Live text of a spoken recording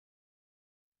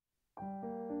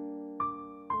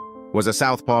was a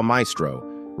Southpaw maestro,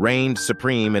 reigned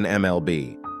supreme in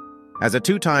MLB. As a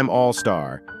two-time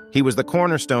All-Star, he was the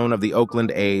cornerstone of the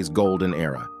Oakland A's golden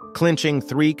era, clinching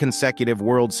 3 consecutive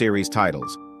World Series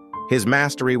titles. His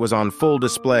mastery was on full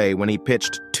display when he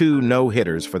pitched 2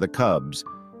 no-hitters for the Cubs,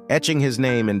 etching his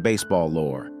name in baseball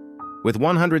lore. With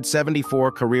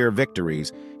 174 career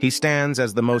victories, he stands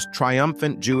as the most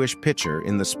triumphant Jewish pitcher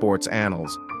in the sport's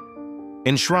annals.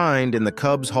 Enshrined in the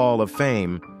Cubs Hall of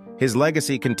Fame, his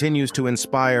legacy continues to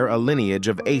inspire a lineage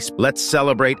of ace. Let's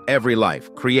celebrate every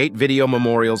life. Create video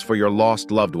memorials for your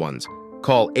lost loved ones.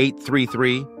 Call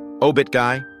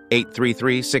 833-OBIT-GUY,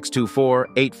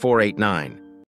 833-624-8489.